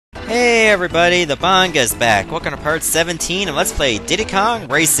Hey everybody, the Banga's back. Welcome to part 17 of Let's Play Diddy Kong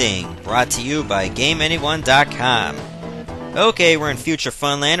Racing, brought to you by GameAnyone.com. Okay, we're in Future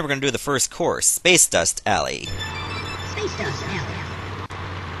Funland, and we're going to do the first course, Space Dust Alley. Space Dust Alley.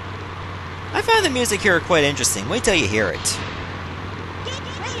 I find the music here quite interesting. Wait till you hear it. Get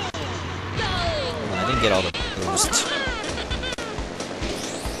ready. Go. Oh, I didn't get all the boost.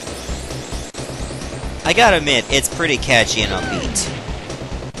 I gotta admit, it's pretty catchy and upbeat.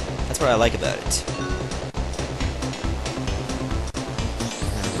 That's what I like about it.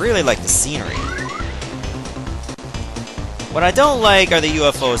 I really like the scenery. What I don't like are the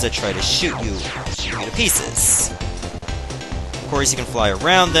UFOs that try to shoot you to pieces. Of course, you can fly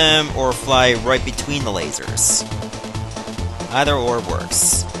around them, or fly right between the lasers. Either or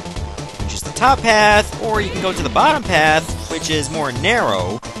works. You can choose the top path, or you can go to the bottom path, which is more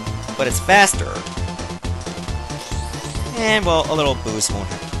narrow, but it's faster. And, well, a little boost won't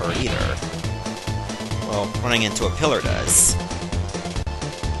hurt either. Well, running into a pillar does.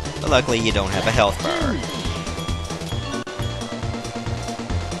 But luckily, you don't have a health bar.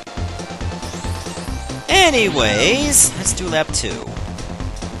 Anyways, let's do lap 2.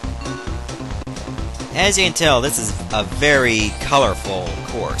 As you can tell, this is a very colorful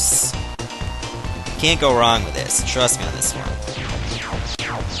course. You can't go wrong with this. Trust me on this one.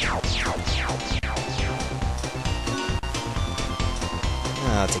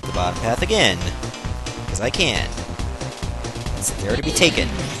 I'll take the bottom path again, because I can. It's there to be taken.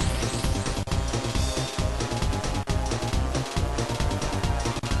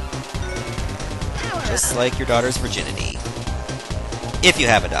 Just like your daughter's virginity. If you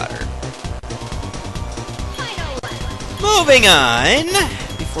have a daughter. Moving on!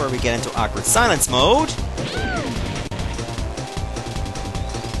 Before we get into awkward silence mode.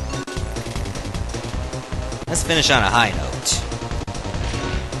 Let's finish on a high note.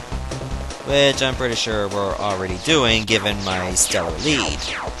 Which I'm pretty sure we're already doing, given my stellar lead.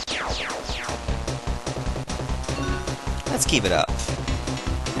 Let's keep it up.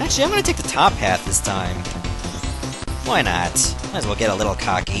 Actually, I'm gonna take the top path this time. Why not? Might as well get a little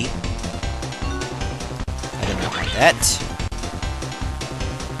cocky. I did not like that.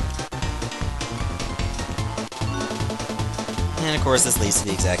 And of course, this leads to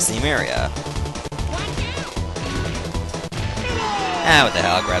the exact same area. Ah, what the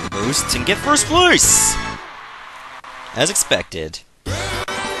hell, grab the boosts and get first place! As expected.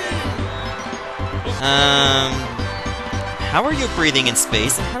 How are you breathing in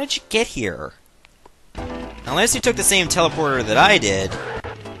space, and how did you get here? Unless you took the same teleporter that I did,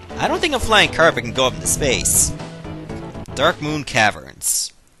 I don't think a flying carpet can go up into space. Dark Moon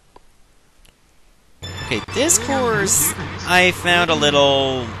Caverns. Okay, this course I found a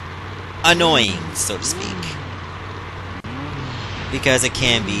little annoying, so to speak. Because it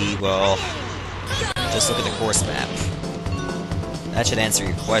can be, well, just look at the course map. That should answer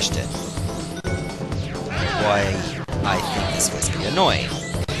your question. Why I think this was pretty annoying.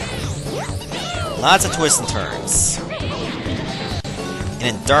 Lots of twists and turns.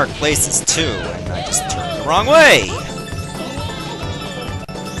 And in dark places, too, and I just turned the wrong way!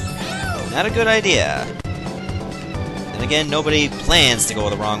 Not a good idea. Then again, nobody plans to go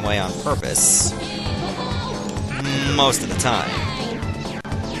the wrong way on purpose. Most of the time.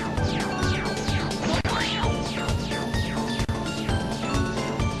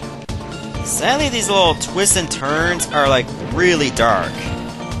 Sadly, these little twists and turns are, like, really dark.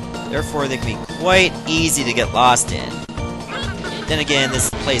 Therefore, they can be quite easy to get lost in. Then again,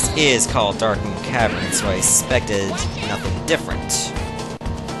 this place is called Dark Moon Cavern, so I expected nothing different.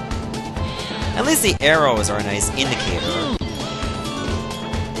 At least the arrows are a nice indicator.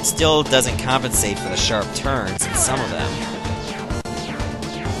 It still doesn't compensate for the sharp turns in some of them.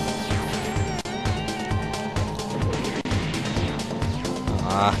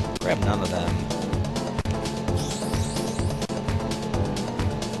 Grab none of them.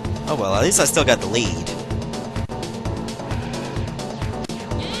 Oh well, at least I still got the lead.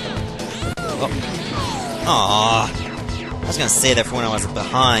 Oh. Aww. I was gonna say that for when I was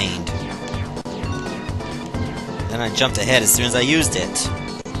behind. Then I jumped ahead as soon as I used it.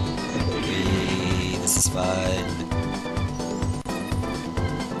 This is fun.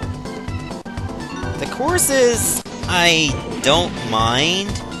 The courses I don't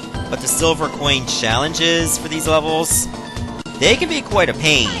mind, but the silver coin challenges for these levels, they can be quite a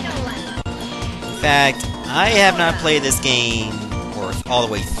pain. In fact, I have not played this game, or all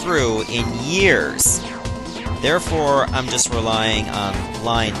the way through, in years. Therefore, I'm just relying on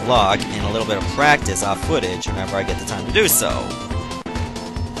blind luck and a little bit of practice off footage whenever I get the time to do so.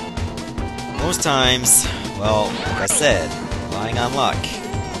 Most times, well, like I said, relying on luck.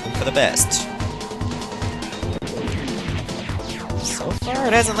 for the best. So far,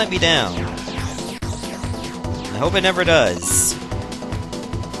 it hasn't let me down. I hope it never does.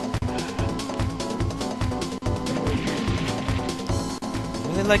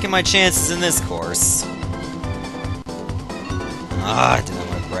 Really liking my chances in this course. Ah, I didn't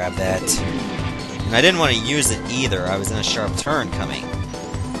want to grab that. And I didn't want to use it either. I was in a sharp turn coming.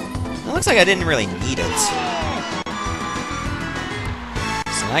 It looks like I didn't really need it.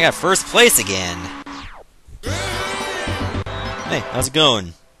 So I got first place again. Hey, how's it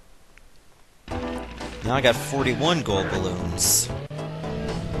going? Now I got 41 gold balloons.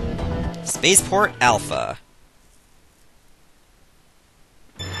 Spaceport Alpha.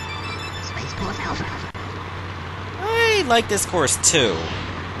 Spaceport Alpha. I like this course too.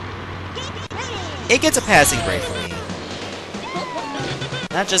 It gets a passing grade for me.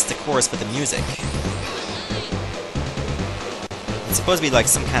 Not just the course, but the music. It's supposed to be like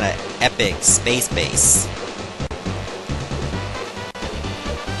some kind of epic space base.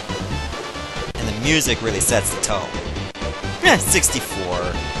 And the music really sets the tone.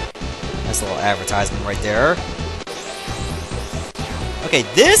 64. Nice little advertisement right there. Okay,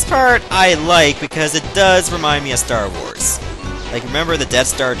 this part I like because it does remind me of Star Wars. Like, remember the Death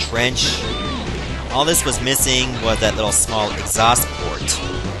Star trench? All this was missing was that little small exhaust port.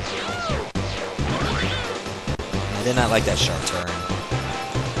 I did not like that sharp turn.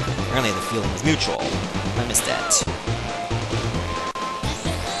 Apparently the feeling was mutual. I missed that.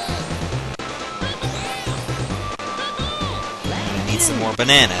 I need some more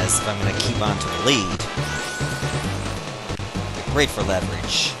bananas if I'm going to keep on to the lead. Great for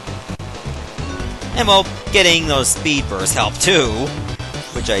leverage. And well, getting those speed bursts help too,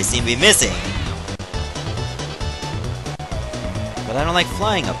 which I seem to be missing. But I don't like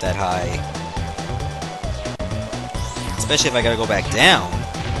flying up that high. Especially if I gotta go back down.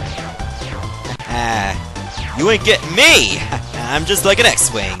 You ain't getting me! I'm just like an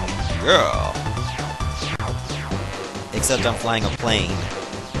X-Wing. Girl. Except I'm flying a plane.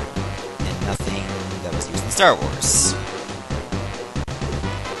 And nothing that was used in Star Wars.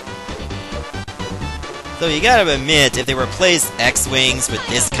 Though you gotta admit, if they replaced X-Wings with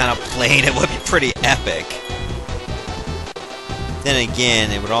this kind of plane, it would be pretty epic. Then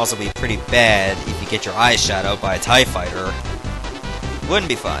again, it would also be pretty bad if you get your eyes shot out by a TIE fighter. Wouldn't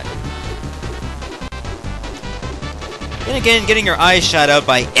be fun. Then again, getting your eyes shot out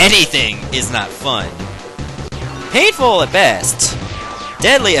by anything is not fun. Painful at best.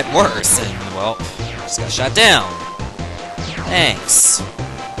 Deadly at worst, and, well, just got shot down. Thanks.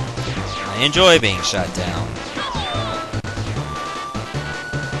 I enjoy being shot down.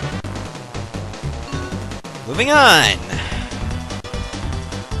 Moving on!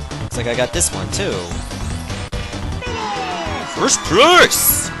 Looks like I got this one, too. First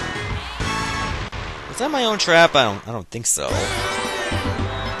place! Is that my own trap? I don't think so.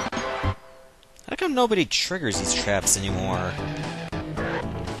 How come nobody triggers these traps anymore?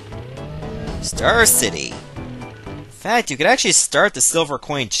 Star City. In fact, you could actually start the Silver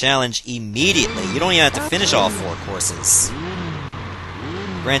Coin Challenge immediately. You don't even have to finish all 4 courses.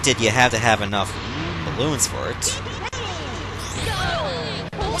 Granted, you have to have enough balloons for it.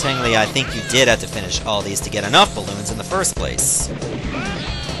 Technically, I think you did have to finish all these to get enough balloons in the first place.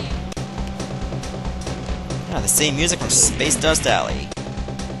 Ah, the same music from Space Dust Alley.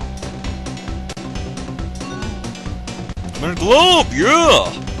 I'm in a globe, yeah!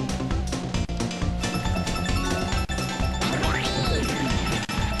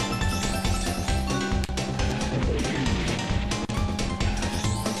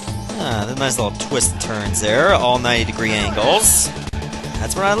 Ah, the nice little twist turns there, all 90-degree angles.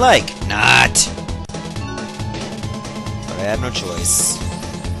 That's what I like. Not! But I have no choice.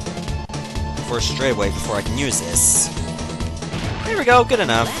 For a straightaway before I can use this. There we go, good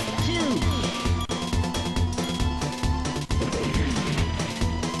enough.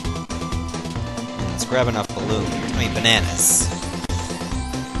 Let's grab enough bananas.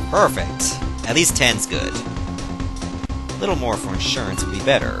 Perfect. At least 10's good. A little more for insurance would be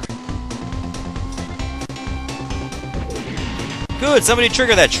better. Good, somebody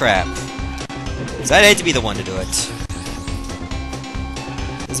trigger that trap. Because I'd hate to be the one to do it.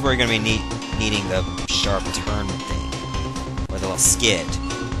 This is where you're going to be needing the sharp turn thing. Or the little skid.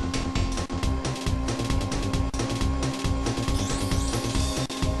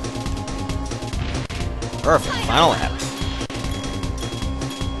 Perfect, final lap.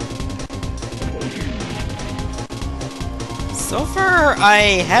 So far,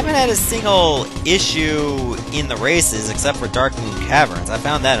 I haven't had a single issue in the races except for Dark Moon Caverns. I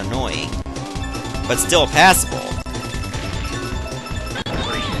found that annoying. But still passable.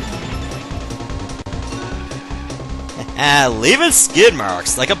 leaving skid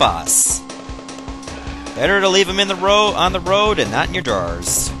marks like a boss. Better to leave them in the on the road and not in your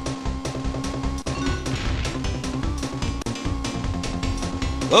drawers.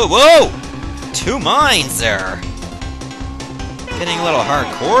 Whoa, whoa! 2 mines there. Getting a little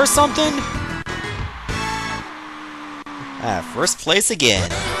hardcore or something? First place again.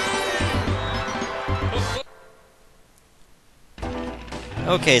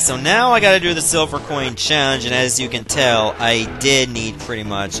 Okay, so now I gotta do the silver coin challenge, and as you can tell, I did need pretty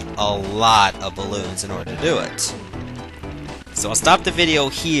much a lot of balloons in order to do it. So I'll stop the video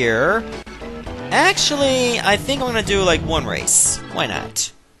here. Actually, I think I'm gonna do like 1 race. Why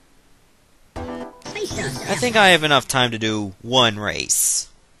not? I think I have enough time to do 1 race,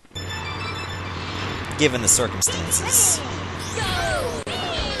 given the circumstances.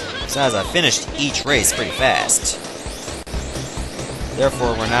 Besides, I finished each race pretty fast.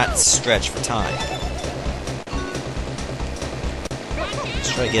 Therefore, we're not stretched for time.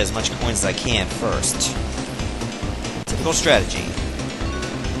 Let's try to get as much coins as I can first. Typical strategy.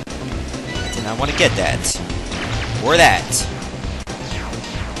 I did not want to get that. Or that.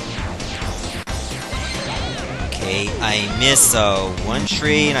 Okay, I miss 1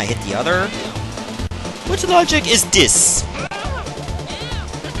 tree and I hit the other. Which logic is this?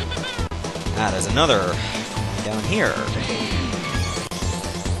 There's another down here.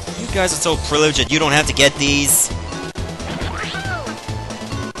 You guys are so privileged that you don't have to get these.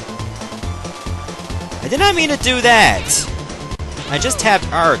 I did not mean to do that. I just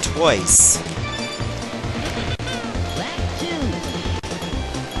tapped R twice.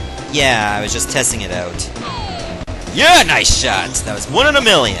 Yeah, I was just testing it out. Yeah, nice shot! That was 1 in a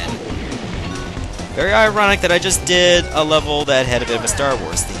million. Very ironic that I just did a level that had a bit of a Star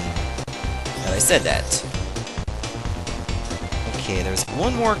Wars theme. Now I said that. Okay, there's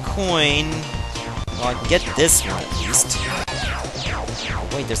 1 more coin. Well, I can get this one at least.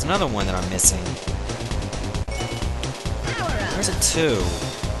 Wait, there's another one that I'm missing. Where's it to?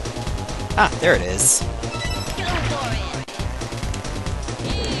 There it is.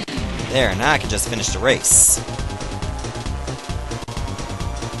 There, now I can just finish the race.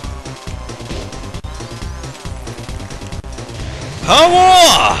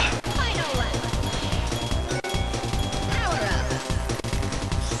 Power!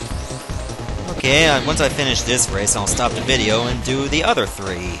 Okay, once I finish this race, I'll stop the video and do the other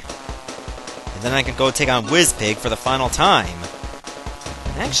 3. And then I can go take on Whizpig for the final time.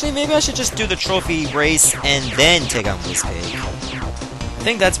 Actually, maybe I should just do the trophy race and then take on Whizpig. I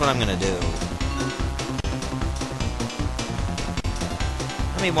think that's what I'm gonna do.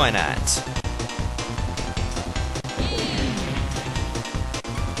 I mean, why not?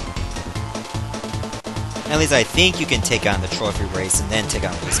 At least I think you can take on the trophy race and then take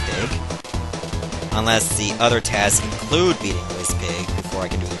on Whizpig. Unless the other tasks include beating Whizpig before I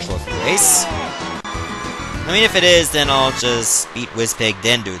can do the trophy race. I mean, if it is, then I'll just beat Whizpig,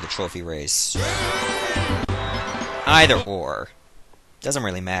 then do the trophy race. Either or. Doesn't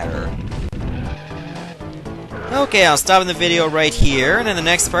really matter. Okay, I'll stop the video right here, and in the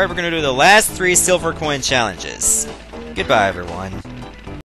next part we're going to do the last 3 silver coin challenges. Goodbye, everyone.